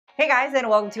Hey guys, and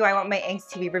welcome to I Want My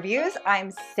Angst TV Reviews.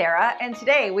 I'm Sarah, and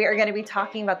today we are going to be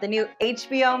talking about the new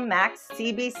HBOMax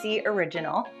CBC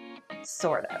original,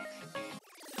 Sort of.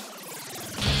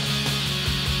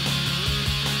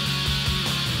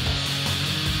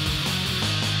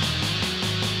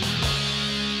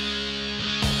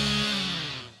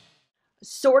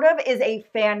 Sort of is a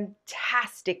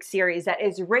fantastic series that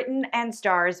is written and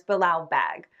stars Bilal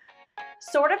Baig.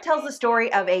 Sort of tells the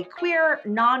story of a queer,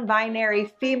 non-binary,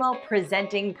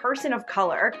 female-presenting person of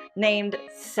color named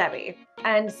Sebi.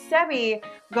 And Sebi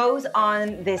goes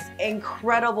on this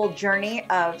incredible journey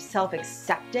of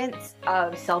self-acceptance,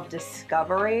 of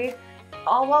self-discovery,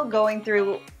 all while going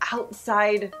through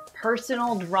outside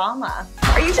personal drama.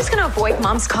 Are you just gonna avoid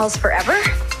Mom's calls forever?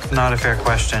 Not a fair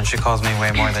question. She calls me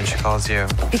way more than she calls you.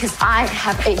 Because I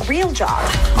have a real job.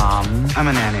 Mom, I'm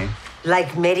a nanny.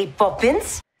 Like Mary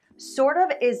Poppins? Sort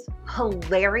of is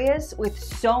hilarious with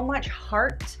so much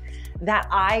heart that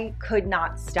I could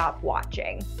not stop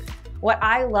watching. What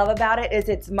I love about it is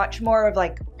it's much more of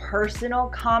like personal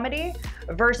comedy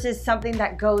versus something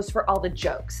that goes for all the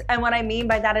jokes. And what I mean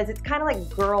by that is it's kind of like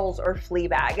Girls or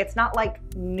Fleabag. It's not like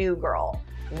New Girl,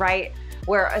 right?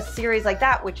 Where a series like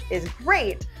that, which is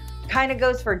great, kind of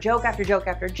goes for joke after joke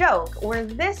after joke, where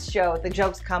this show, the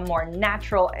jokes come more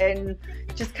natural and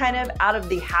just kind of out of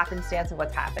the happenstance of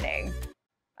what's happening.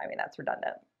 I mean, that's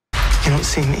redundant. You don't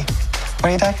see me. What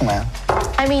are you talking about?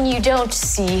 I mean, you don't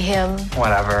see him.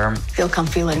 Whatever. Feel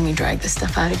comfy letting me drag this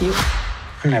stuff out of you.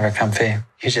 I'm never comfy.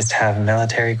 You just have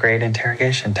military-grade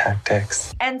interrogation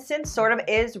tactics. And since Sort of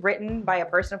is written by a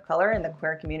person of color in the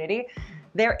queer community,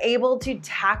 they're able to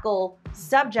tackle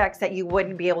subjects that you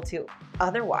wouldn't be able to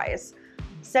otherwise.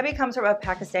 Sebi comes from a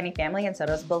Pakistani family, and so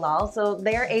does Bilal, so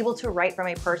they're able to write from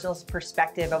a personal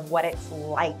perspective of what it's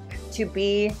like to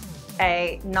be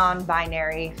a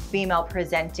non-binary,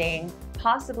 female-presenting,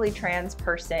 possibly trans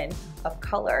person of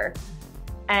color.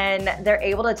 And they're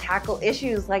able to tackle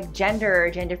issues like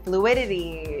gender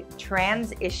fluidity,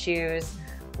 trans issues,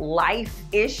 life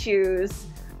issues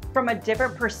from a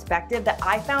different perspective that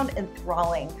I found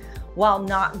enthralling while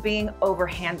not being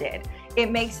overhanded. It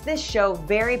makes this show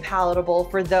very palatable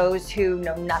for those who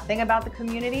know nothing about the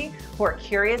community, who are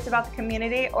curious about the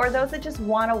community, or those that just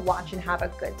want to watch and have a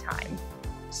good time.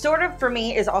 Sort of, for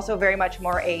me, is also very much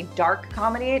more a dark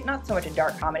comedy, not so much a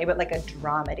dark comedy, but like a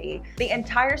dramedy. The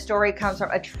entire story comes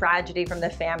from a tragedy from the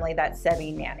family that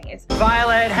Sebi nannies.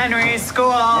 Violet, Henry,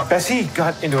 school! Bessie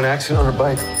got into an accident on her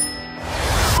bike.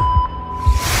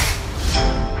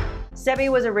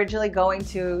 Sebi was originally going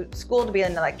to school to be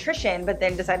an electrician, but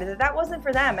then decided that that wasn't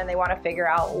for them and they want to figure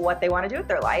out what they want to do with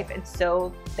their life. And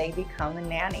so they become a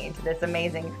nanny to this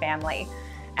amazing family.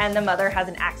 And the mother has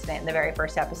an accident in the very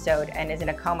first episode and is in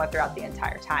a coma throughout the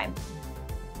entire time.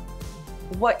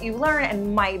 What you learn,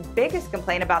 and my biggest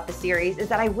complaint about the series, is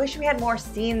that I wish we had more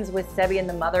scenes with Sebi and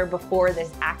the mother before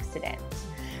this accident,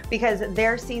 because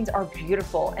their scenes are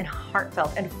beautiful and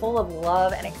heartfelt and full of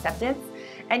love and acceptance.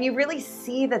 And you really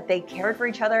see that they cared for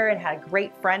each other and had a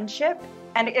great friendship.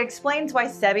 And it explains why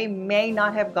Sebi may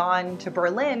not have gone to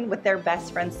Berlin with their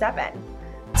best friend Seven.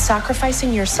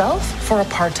 Sacrificing yourself for a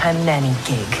part-time nanny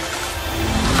gig.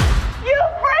 You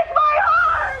break my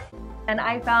heart! And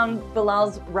I found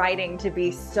Bilal's writing to be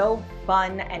so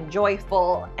fun and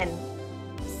joyful and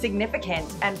significant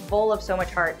and full of so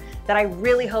much heart that I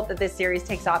really hope that this series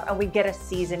takes off and we get a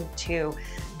season 2.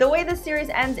 The way this series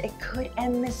ends, it could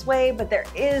end this way, but there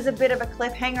is a bit of a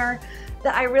cliffhanger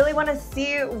that I really want to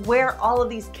see where all of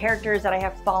these characters that I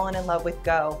have fallen in love with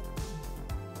go,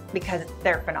 because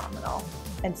they're phenomenal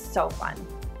and so fun.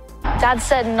 Dad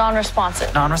said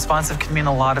non-responsive. Non-responsive can mean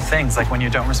a lot of things, like when you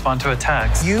don't respond to a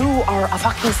text. You are a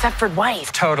fucking Stepford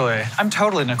wife. Totally. I'm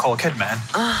totally Nicole Kidman.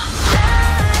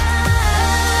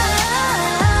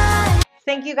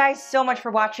 Thank you guys so much for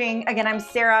watching. Again, I'm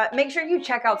Sarah. Make sure you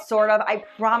check out Sort of. I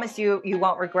promise you, you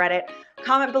won't regret it.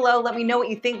 Comment below, let me know what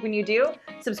you think when you do.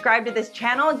 Subscribe to this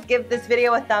channel, give this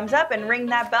video a thumbs up, and ring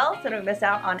that bell so don't miss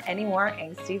out on any more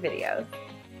angsty videos.